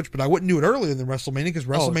big switch. But I wouldn't do it earlier than WrestleMania, because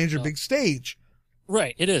WrestleMania's your big stage.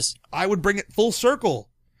 Right, it is. I would bring it full circle.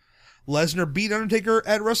 Lesnar beat Undertaker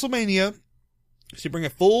at WrestleMania, so you bring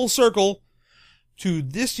it full circle to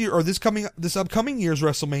this year, or this upcoming year's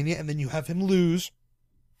WrestleMania, and then you have him lose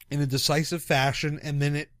in a decisive fashion, and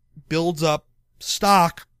then it builds up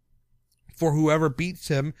stock for whoever beats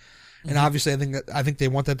him. And obviously I think they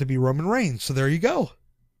want that to be Roman Reigns. So there you go.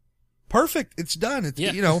 Perfect. It's done. It's,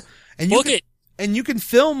 and you can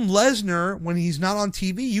film Lesnar when he's not on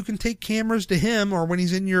TV. You can take cameras to him, or when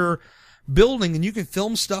he's in your building, and you can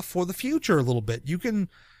film stuff for the future a little bit. You can,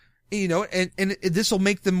 You know, and this will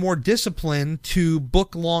make them more disciplined to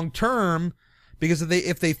book long term, because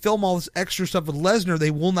if they film all this extra stuff with Lesnar,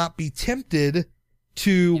 they will not be tempted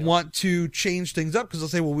to want to change things up, because they'll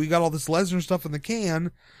say, well, we got all this Lesnar stuff in the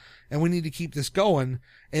can and we need to keep this going,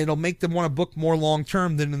 and it'll make them want to book more long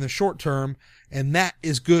term than in the short term, and that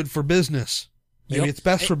is good for business. Maybe it's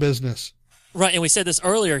best for business. Right, and we said this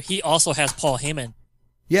earlier, he also has Paul Heyman.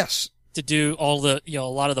 Yes. To do all the, a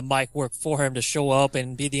lot of the mic work for him, to show up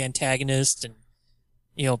and be the antagonist and,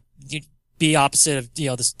 be opposite of,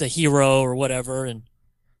 the hero or whatever, and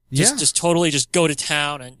just totally just go to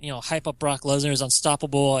town and, hype up Brock Lesnar as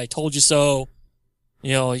unstoppable. I told you so.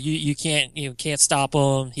 You can't stop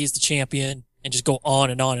him. He's the champion, and just go on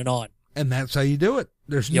and on and on. And that's how you do it.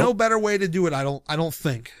 There's no better way to do it. I don't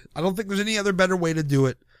think there's any other better way to do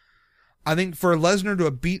it. I think for Lesnar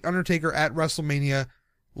to beat Undertaker at WrestleMania,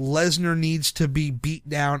 Lesnar needs to be beat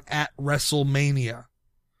down at WrestleMania.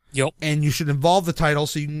 Yep. And you should involve the title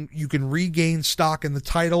so you can regain stock in the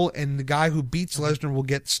title, and the guy who beats Lesnar will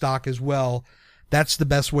get stock as well. That's the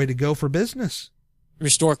best way to go for business.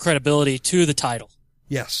 Restore credibility to the title.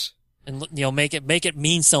 Yes. And make it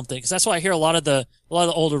mean something, because that's why I hear a lot of the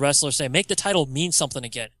older wrestlers say, make the title mean something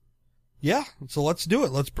again. Yeah, so let's do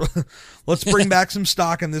it. Let's bring back some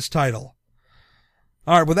stock in this title.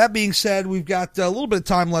 All right. With that being said, we've got a little bit of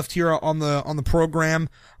time left here on the program.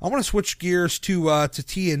 I want to switch gears to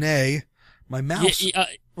TNA. My mouse.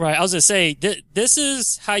 Right. I was gonna say this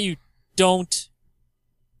is how you don't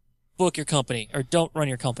book your company or don't run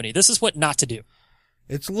your company. This is what not to do.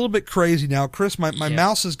 It's a little bit crazy now, Chris. My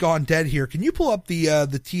mouse has gone dead here. Can you pull up the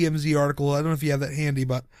TMZ article? I don't know if you have that handy,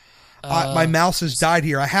 but my mouse has died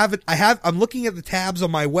here. I'm looking at the tabs on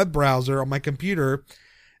my web browser on my computer,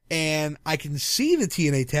 and I can see the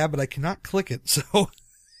TNA tab, but I cannot click it. So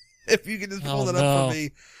if you can just pull that up for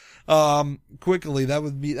me, quickly,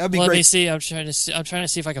 that'd be great. Let me see. I'm trying to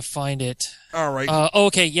see if I can find it. All right.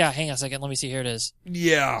 Okay. Yeah. Hang on a second. Let me see. Here it is.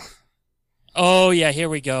 Yeah. Oh yeah. Here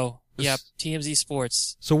we go. Yep. TMZ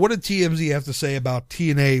Sports. So what did TMZ have to say about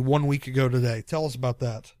TNA 1 week ago today? Tell us about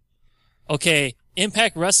that. Okay.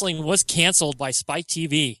 Impact Wrestling was canceled by Spike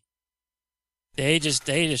TV. They just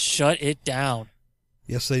shut it down.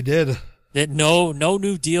 Yes, they did. That no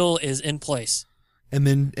new deal is in place. And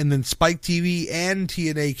then Spike TV and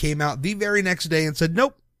TNA came out the very next day and said,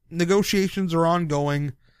 nope, negotiations are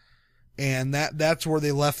ongoing. And that's where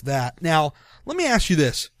they left that. Now, let me ask you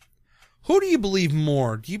this. Who do you believe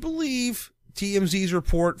more? Do you believe TMZ's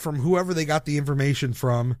report from whoever they got the information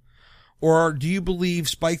from, or do you believe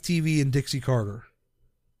Spike TV and Dixie Carter?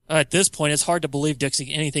 At this point, it's hard to believe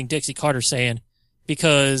anything Dixie Carter's saying,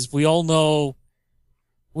 because we've all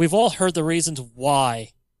heard the reasons why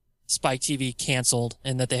Spike TV canceled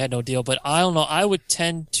and that they had no deal, but I don't know. I would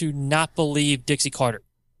tend to not believe Dixie Carter.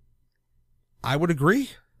 I would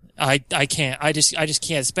agree. I can't. I just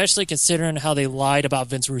can't, especially considering how they lied about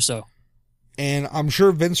Vince Russo. And I'm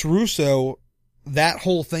sure Vince Russo, that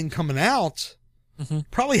whole thing coming out,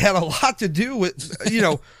 probably had a lot to do with,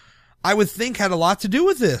 I would think had a lot to do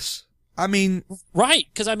with this. I mean. Right.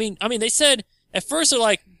 Cause I mean, they said at first they're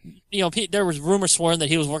like, there was rumors swirling that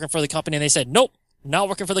he was working for the company, and they said, nope, not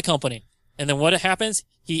working for the company. And then what happens?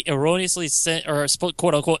 He erroneously sent, or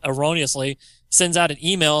quote unquote erroneously sends out an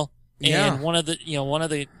email, and one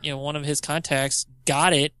of his contacts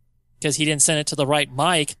got it because he didn't send it to the right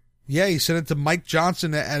mic. Yeah, he sent it to Mike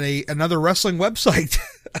Johnson at another wrestling website.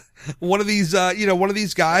 one of these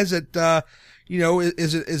guys that,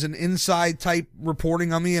 is an inside type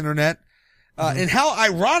reporting on the internet. And how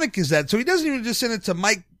ironic is that? So he doesn't even just send it to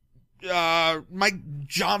Mike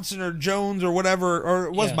Johnson or Jones or whatever, or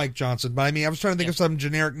it was Mike Johnson, but I mean, I was trying to think of some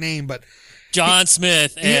generic name, but John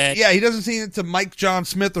Smith. He doesn't send it to Mike John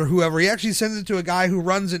Smith or whoever. He actually sends it to a guy who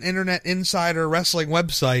runs an internet insider wrestling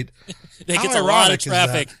website. That gets a lot of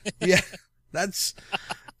traffic. Yeah,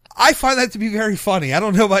 I find that to be very funny. I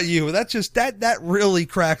don't know about you, but that's just, that really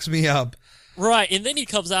cracks me up. Right. And then he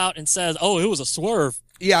comes out and says, oh, it was a swerve.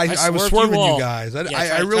 Yeah, I was swerving you guys.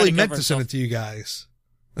 I really meant to send it to you guys.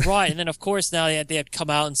 Right. And then of course now they had to come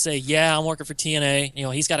out and say, yeah, I'm working for TNA.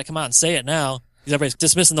 He's got to come out and say it now, because everybody's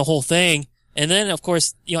dismissing the whole thing. And then of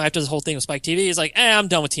course, after this whole thing with Spike TV, he's like, I'm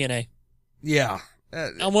done with TNA. Yeah.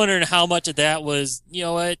 I'm wondering how much of that was,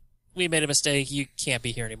 what? We made a mistake. You can't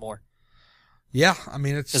be here anymore. Yeah, I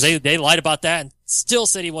mean, it's because they lied about that and still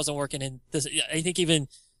said he wasn't working. And this, I think even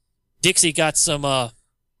Dixie got some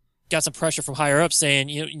pressure from higher up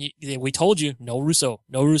saying, we told you, no Russo,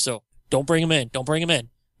 don't bring him in.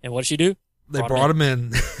 And what did she do? They brought him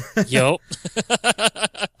in. Yup.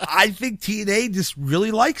 I think TNA just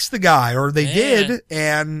really likes the guy, or they did,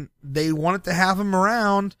 and they wanted to have him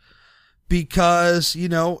around. because,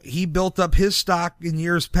 he built up his stock in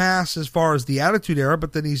years past as far as the Attitude Era,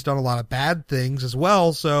 but then he's done a lot of bad things as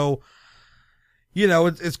well. So,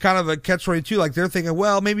 it's kind of a catch-22. Like, they're thinking,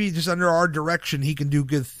 well, maybe just under our direction he can do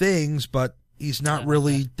good things, but he's not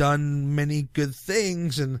really done many good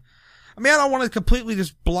things. And, I don't want to completely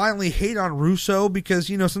just blindly hate on Russo because,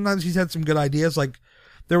 sometimes he's had some good ideas. Like,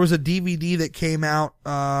 there was a DVD that came out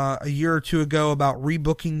a year or two ago about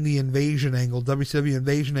rebooking the Invasion angle, WCW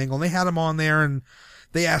Invasion angle, and they had him on there, and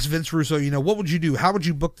they asked Vince Russo, what would you do? How would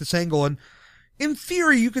you book this angle? And in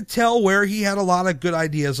theory, you could tell where he had a lot of good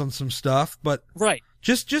ideas on some stuff, but right.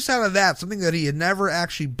 Just out of that, something that he had never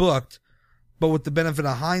actually booked, but with the benefit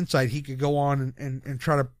of hindsight, he could go on and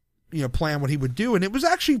try to, plan what he would do. And it was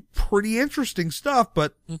actually pretty interesting stuff,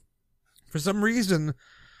 but for some reason,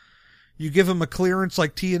 you give him a clearance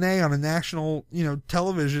like TNA on a national,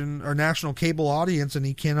 television or national cable audience, and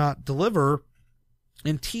he cannot deliver.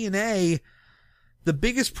 In TNA, the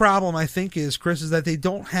biggest problem I think is, Chris, is that they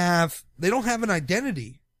don't have an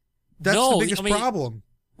identity. That's the biggest problem.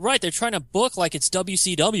 Right, they're trying to book like it's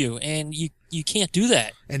WCW, and you can't do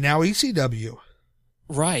that. And now ECW.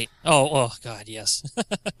 Right. Oh God, yes.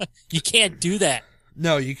 You can't do that.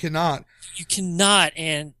 No, you cannot. You cannot.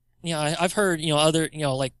 And I've heard other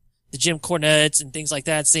like the Jim Cornettes and things like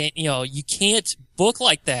that saying you can't book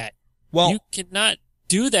like that. Well, you cannot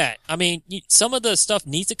do that. Some of the stuff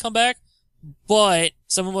needs to come back, but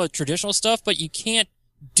some of the traditional stuff. But you can't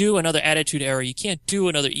do another Attitude Era. You can't do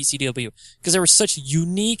another ECW because there were such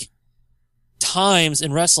unique times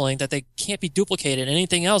in wrestling that they can't be duplicated.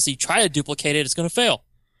 Anything else, you try to duplicate it, it's going to fail.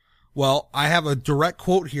 Well, I have a direct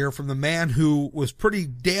quote here from the man who was pretty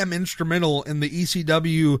damn instrumental in the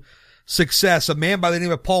ECW success, a man by the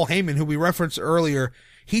name of Paul Heyman, who we referenced earlier.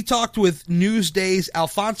 He talked with Newsday's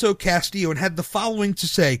Alfonso Castillo and had the following to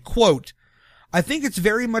say, quote, "I think it's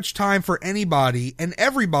very much time for anybody and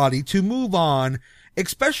everybody to move on,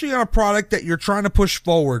 especially on a product that you're trying to push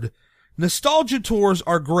forward. Nostalgia tours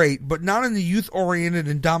are great, but not in the youth-oriented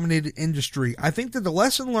and dominated industry. I think that the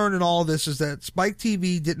lesson learned in all of this is that Spike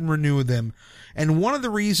TV didn't renew them. And one of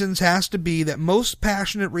the reasons has to be that most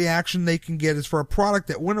passionate reaction they can get is for a product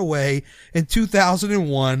that went away in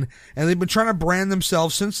 2001, and they've been trying to brand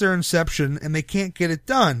themselves since their inception, and they can't get it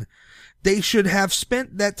done. They should have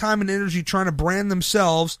spent that time and energy trying to brand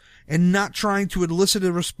themselves and not trying to elicit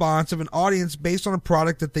a response of an audience based on a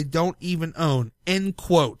product that they don't even own." End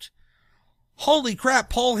quote. Holy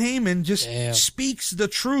crap, Paul Heyman just speaks the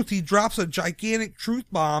truth. He drops a gigantic truth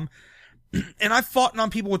bomb. And I've fought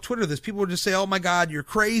on people with Twitter this. People would just say, "Oh my God, you're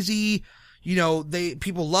crazy."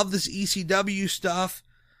 People love this ECW stuff.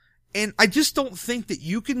 And I just don't think that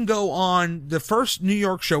you can go on the first New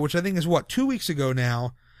York show, which I think is 2 weeks ago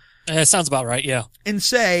now. It sounds about right, yeah. And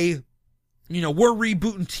say, we're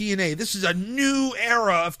rebooting TNA. This is a new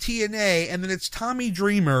era of TNA. And then it's Tommy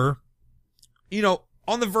Dreamer,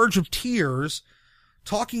 on the verge of tears,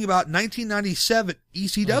 talking about 1997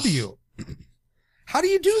 ECW. How do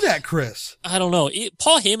you do that, Chris? I don't know.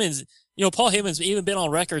 Paul Heyman's even been on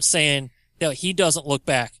record saying that he doesn't look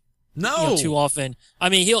back. No. Too often.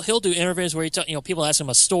 He'll do interviews where people ask him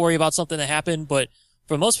a story about something that happened, but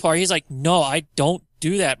for the most part, he's like, "No, I don't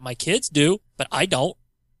do that. My kids do, but I don't."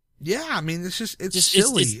 Yeah, it's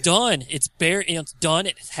silly. It's done. It's it's done.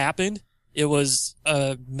 It happened. It was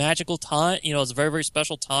a magical time. It was a very, very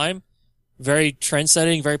special time. Very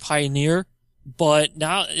trend-setting, very pioneer. But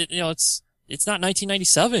now, it's not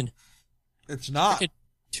 1997. It's not.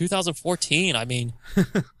 2014.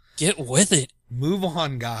 Get with it. Move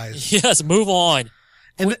on, guys. Yes, move on.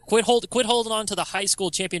 And quit holding on to the high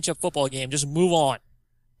school championship football game. Just move on.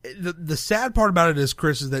 The sad part about it is,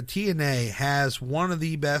 Chris, is that TNA has one of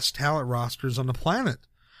the best talent rosters on the planet.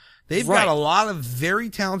 They've got a lot of very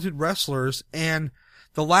talented wrestlers, and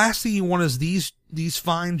the last thing you want is these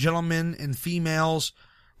fine gentlemen and females.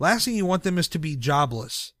 Last thing you want them is to be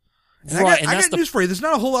jobless. And I got news for you. There's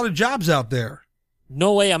not a whole lot of jobs out there.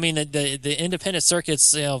 No way. The independent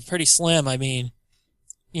circuit's pretty slim.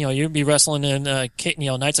 You'd be wrestling in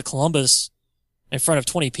Knights of Columbus in front of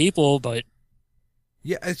 20 people, but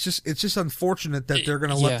yeah, it's just unfortunate that they're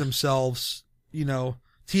going to let themselves,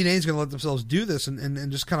 TNA's going to let themselves do this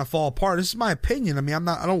and just kind of fall apart. This is my opinion.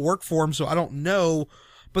 I don't work for them, so I don't know,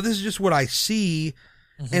 but this is just what I see.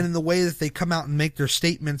 Mm-hmm. And in the way that they come out and make their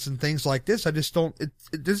statements and things like this, I just don't,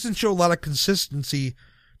 it doesn't show a lot of consistency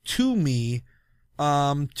to me,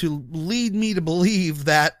 to lead me to believe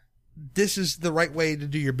that this is the right way to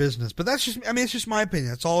do your business. But that's just, it's just my opinion.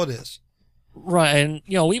 That's all it is. Right. And,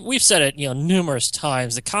 we've said it, numerous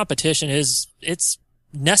times. The competition it's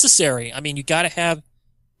necessary. You gotta have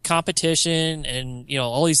competition and,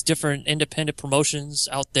 all these different independent promotions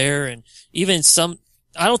out there, and even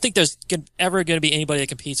I don't think there's ever going to be anybody that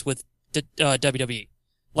competes with the WWE.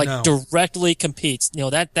 No. Directly competes.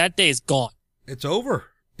 That day is gone. It's over.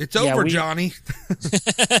 It's over, Johnny.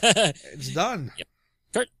 It's done. Yep.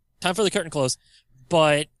 Time for the curtain close.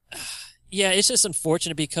 But, yeah, it's just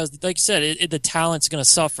unfortunate because, like you said, the talent's going to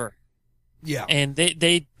suffer. Yeah. And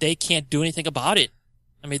they can't do anything about it.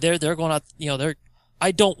 I mean, they're going out,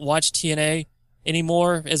 I don't watch TNA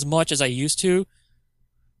anymore as much as I used to.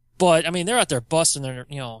 But, I mean, they're out there busting their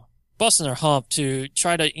hump to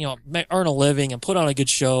try to, earn a living and put on a good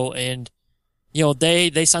show. And,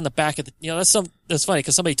 they sign the back of the, that's funny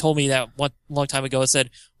because somebody told me that one long time ago. It said,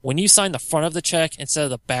 when you sign the front of the check instead of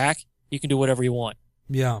the back, you can do whatever you want.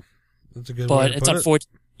 Yeah. That's a good but way to it's put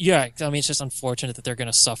unfortunate. Yeah. I mean, it's just unfortunate that they're going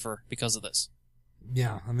to suffer because of this.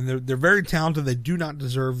 Yeah. I mean, they're very talented. They do not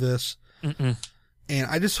deserve this. Mm-mm. And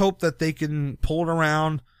I just hope that they can pull it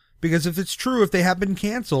around, because if it's true, if they have been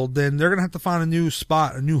canceled, then they're going to have to find a new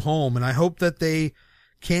spot, a new home. And I hope that they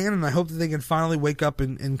can, and I hope that they can finally wake up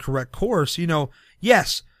and correct course.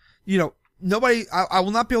 Yes, nobody, I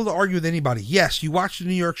will not be able to argue with anybody. Yes, you watch the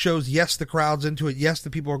New York shows. Yes, the crowd's into it. Yes,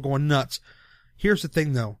 the people are going nuts. Here's the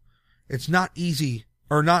thing though. It's not easy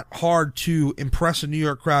or not hard to impress a New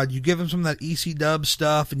York crowd. You give them some of that EC dub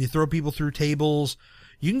stuff and you throw people through tables.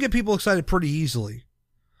 You can get people excited pretty easily.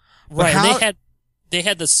 Right. And they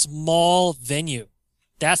had the small venue.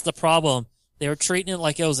 That's the problem. They were treating it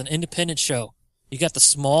like it was an independent show. You got the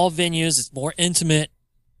small venues. It's more intimate.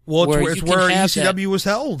 Well, it's where ECW was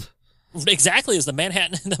held. Exactly. It's the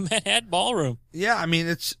Manhattan Ballroom. Yeah. I mean,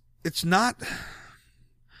 it's not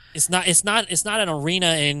an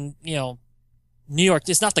arena in, New York.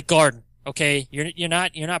 It's not the Garden. Okay. You're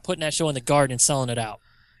not putting that show in the Garden and selling it out.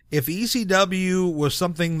 If ECW was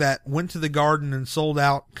something that went to the Garden and sold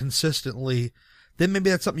out consistently, then maybe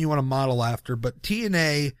that's something you want to model after. But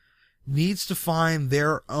TNA needs to find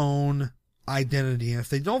their own identity. And if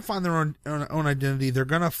they don't find their own identity, they're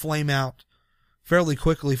going to flame out fairly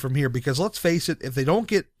quickly from here. Because let's face it, if they don't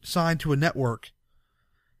get signed to a network,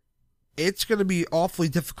 it's going to be awfully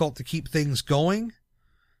difficult to keep things going.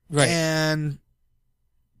 Right. And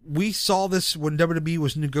we saw this when WWE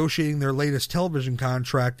was negotiating their latest television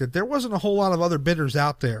contract, that there wasn't a whole lot of other bidders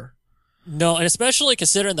out there. No, and especially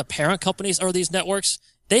considering the parent companies or these networks,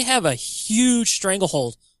 they have a huge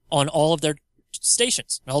stranglehold on all of their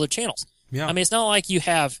stations, all their channels. Yeah. I mean, it's not like you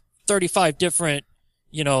have 35 different,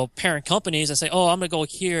 parent companies and say, oh, I'm going to go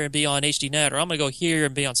here and be on HDNet, or I'm going to go here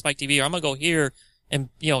and be on Spike TV, or I'm going to go here and,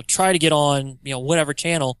 try to get on, whatever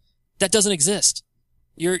channel. That doesn't exist.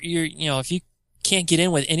 If you can't get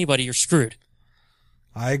in with anybody, you're screwed.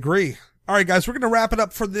 I agree. All right, guys, we're going to wrap it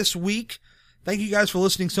up for this week. Thank you guys for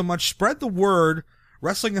listening so much. Spread the word,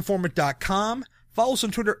 WrestlingInformant.com. Follow us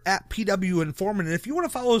on Twitter at PWInformant. And if you want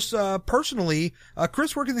to follow us personally,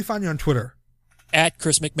 Chris, where can they find you on Twitter? At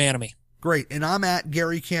Chris McManamy. Great. And I'm at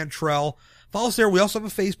Gary Cantrell. Follow us there. We also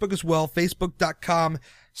have a Facebook as well,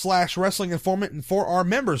 Facebook.com/WrestlingInformant. And for our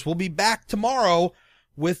members, we'll be back tomorrow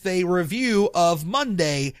with a review of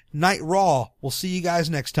Monday Night Raw. We'll see you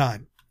guys next time.